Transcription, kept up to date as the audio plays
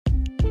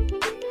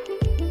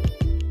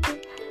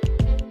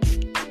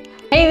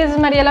this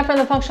is Mariela from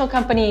The Functional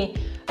Company.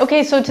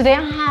 Okay, so today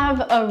I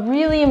have a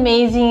really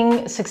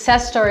amazing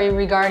success story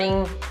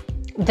regarding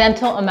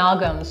dental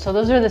amalgams. So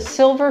those are the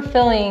silver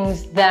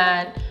fillings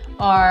that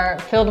are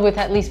filled with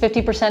at least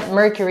 50%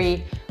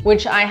 mercury,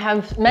 which I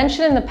have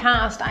mentioned in the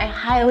past. I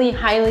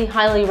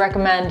highly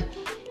recommend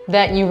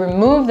that you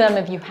remove them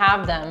if you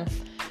have them.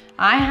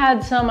 I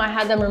had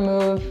them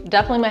removed.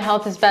 Definitely my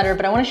health is better,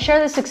 but I want to share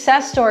the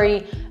success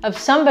story of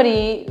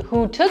somebody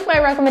who took my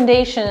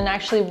recommendation and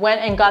actually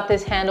went and got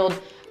this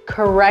handled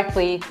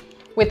correctly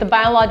with a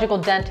biological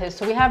dentist.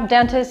 So we have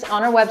dentists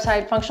on our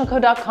website,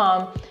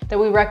 functionalco.com, that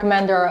we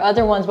recommend. There are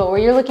other ones, but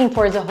what you're looking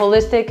for is a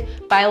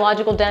holistic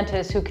biological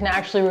dentist who can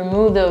actually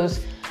remove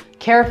those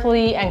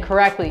carefully and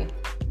correctly.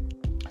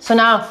 So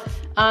now,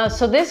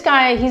 so this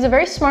guy, he's a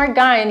very smart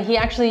guy, and he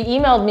actually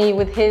emailed me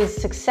with his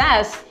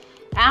success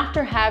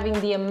after having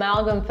the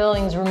amalgam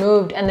fillings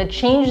removed and the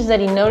changes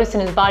that he noticed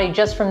in his body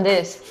just from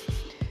this.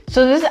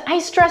 So I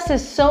stress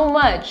this so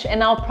much,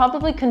 and I'll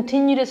probably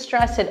continue to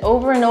stress it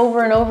over and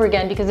over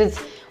again, because it's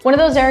one of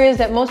those areas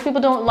that most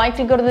people don't like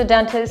to go to the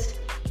dentist,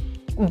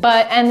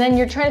 and then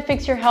you're trying to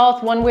fix your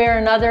health one way or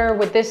another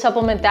with this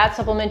supplement, that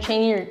supplement,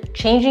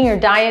 changing your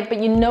diet, but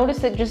you notice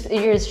that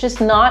it's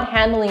just not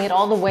handling it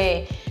all the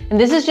way. And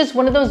this is just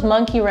one of those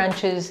monkey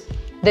wrenches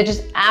that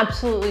just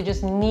absolutely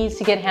just needs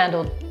to get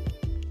handled.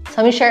 So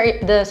let me share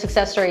the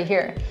success story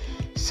here.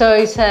 So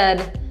he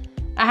said,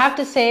 I have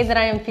to say that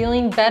I am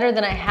feeling better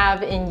than I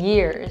have in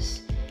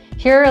years.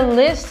 Here are a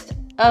list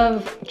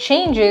of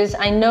changes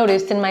I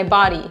noticed in my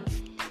body.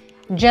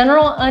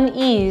 General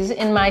unease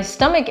in my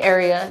stomach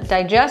area,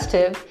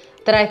 digestive,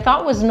 that I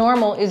thought was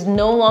normal is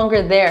no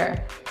longer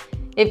there.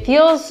 It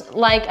feels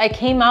like I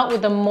came out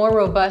with a more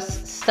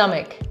robust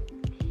stomach.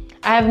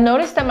 I have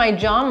noticed that my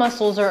jaw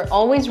muscles are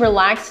always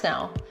relaxed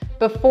now.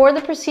 Before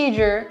the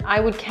procedure, I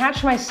would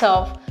catch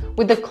myself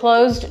with a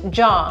closed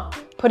jaw,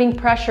 putting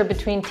pressure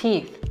between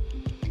teeth.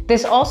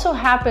 This also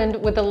happened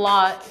a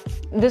lot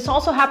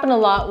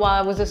while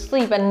I was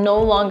asleep and no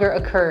longer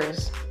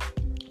occurs.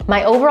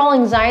 My overall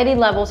anxiety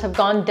levels have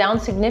gone down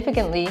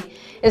significantly,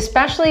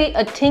 especially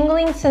a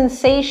tingling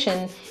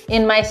sensation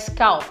in my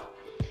scalp.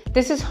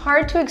 This is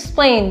hard to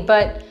explain,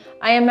 but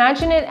I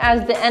imagine it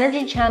as the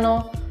energy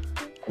channels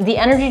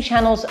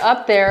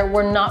up there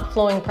were not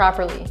flowing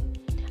properly.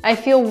 I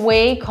feel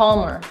way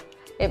calmer.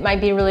 It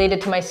might be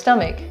related to my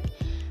stomach.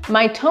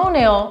 My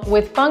toenail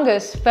with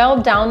fungus fell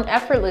down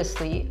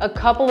effortlessly a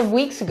couple of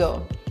weeks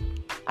ago.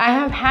 I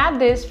have had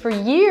this for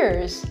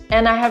years,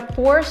 and I have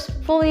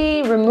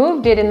forcefully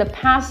removed it in the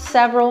past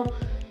several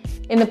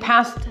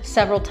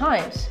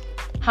times.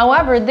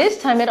 However,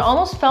 this time it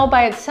almost fell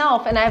by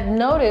itself, and I've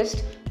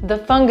noticed the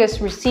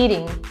fungus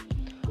receding.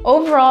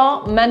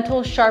 Overall,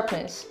 mental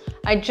sharpness.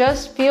 I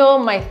just feel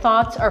my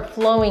thoughts are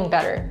flowing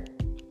better.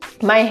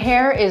 My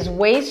hair is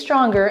way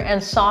stronger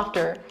and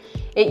softer.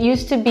 It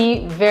used to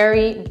be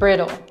very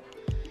brittle.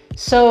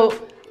 So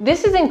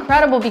this is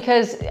incredible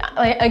because,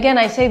 again,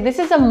 I say this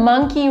is a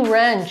monkey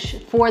wrench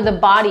for the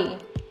body.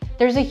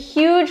 There's a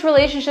huge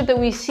relationship that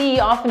we see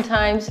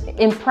oftentimes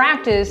in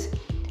practice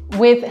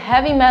with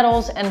heavy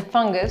metals and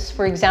fungus,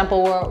 for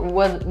example,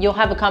 where you'll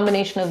have a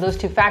combination of those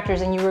two factors,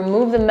 and you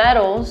remove the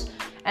metals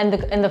and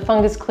the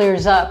fungus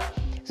clears up.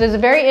 So it's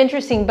very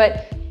interesting,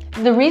 but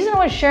the reason I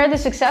want to share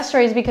this success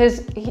story is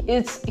because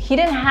he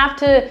didn't have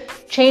to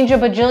change a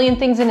bajillion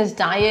things in his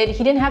diet.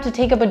 He didn't have to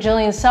take a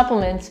bajillion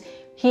supplements.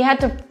 He had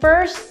to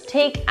first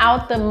take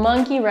out the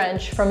monkey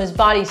wrench from his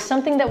body,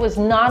 something that was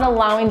not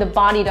allowing the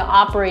body to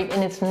operate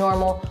in its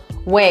normal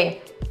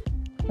way.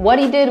 What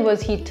he did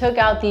was he took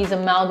out these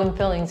amalgam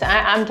fillings.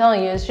 I'm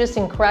telling you, it's just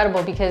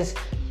incredible, because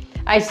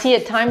I see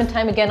it time and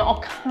time again,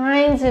 all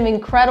kinds of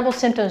incredible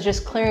symptoms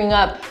just clearing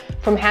up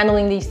from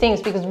handling these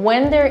things, because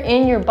when they're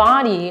in your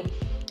body,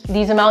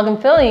 these amalgam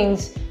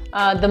fillings,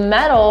 the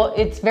metal,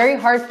 it's very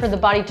hard for the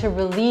body to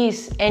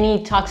release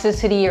any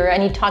toxicity or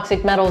any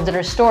toxic metals that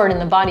are stored in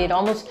the body. It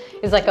almost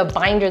is like a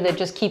binder that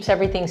just keeps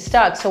everything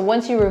stuck. So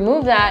once you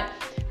remove that,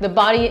 the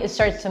body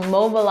starts to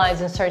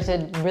mobilize and starts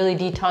to really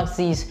detox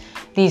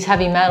these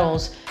heavy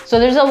metals. So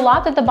there's a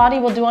lot that the body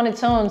will do on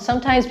its own.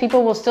 Sometimes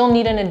people will still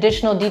need an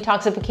additional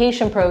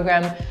detoxification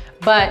program,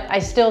 but I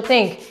still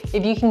think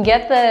if you can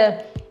get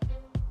the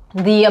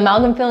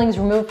amalgam fillings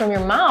removed from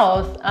your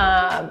mouth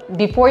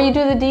before you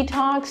do the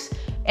detox,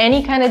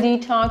 any kind of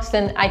detox,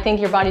 then I think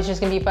your body's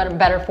just gonna be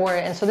better for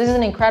it. And so this is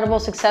an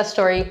incredible success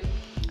story.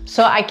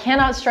 So I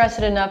cannot stress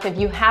it enough. If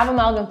you have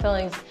amalgam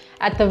fillings,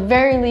 at the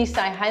very least,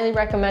 I highly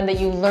recommend that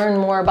you learn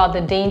more about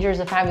the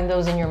dangers of having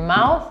those in your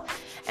mouth,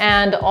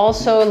 and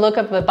also look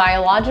up a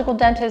biological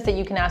dentist that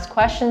you can ask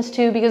questions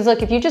to. Because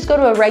look, if you just go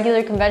to a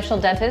regular conventional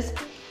dentist,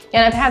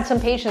 and I've had some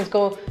patients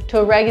go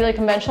to a regular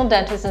conventional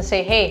dentist and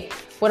say, hey,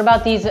 what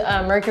about these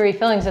mercury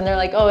fillings? And they're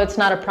like, oh, it's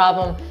not a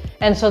problem.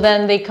 And so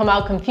then they come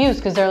out confused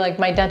because they're like,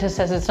 my dentist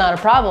says it's not a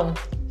problem.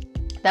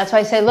 That's why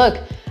I say, look,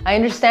 I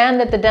understand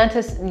that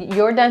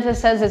your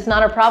dentist says it's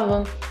not a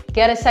problem.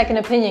 Get a second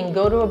opinion,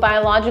 go to a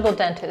biological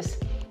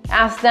dentist.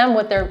 Ask them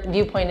what their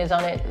viewpoint is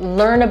on it.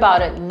 Learn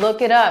about it,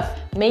 look it up,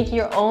 make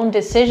your own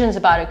decisions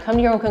about it, come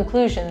to your own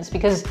conclusions,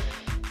 because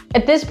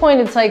at this point,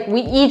 it's like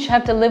we each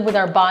have to live with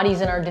our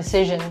bodies and our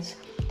decisions.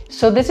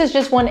 So this is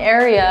just one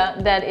area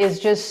that is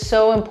just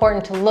so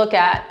important to look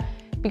at,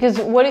 because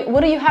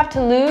what do you have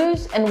to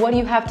lose and what do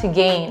you have to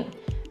gain?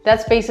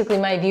 That's basically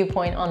my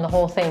viewpoint on the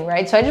whole thing,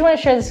 right? So I just want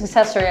to share the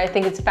success story. I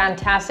think it's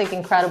fantastic,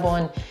 incredible.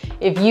 And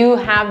if you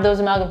have those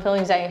amalgam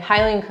fillings, I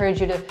highly encourage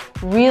you to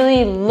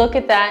really look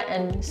at that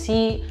and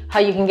see how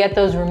you can get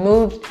those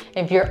removed.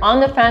 If you're on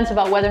the fence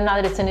about whether or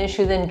not it's an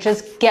issue, then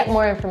just get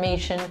more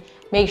information.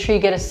 Make sure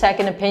you get a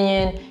second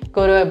opinion.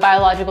 Go to a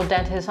biological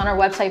dentist on our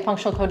website,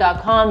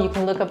 functionalco.com. You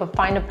can look up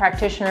find a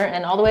practitioner,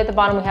 and all the way at the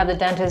bottom, we have the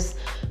dentist,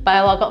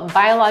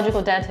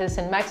 biological dentists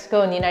in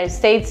Mexico and the United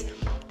States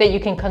that you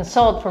can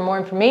consult for more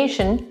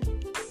information.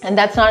 And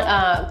that's not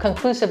a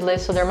conclusive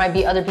list, so there might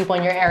be other people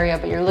in your area,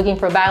 but you're looking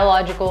for a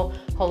biological,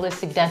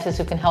 holistic dentist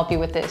who can help you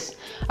with this.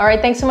 All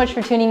right, thanks so much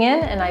for tuning in,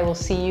 and I will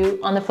see you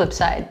on the flip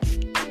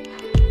side.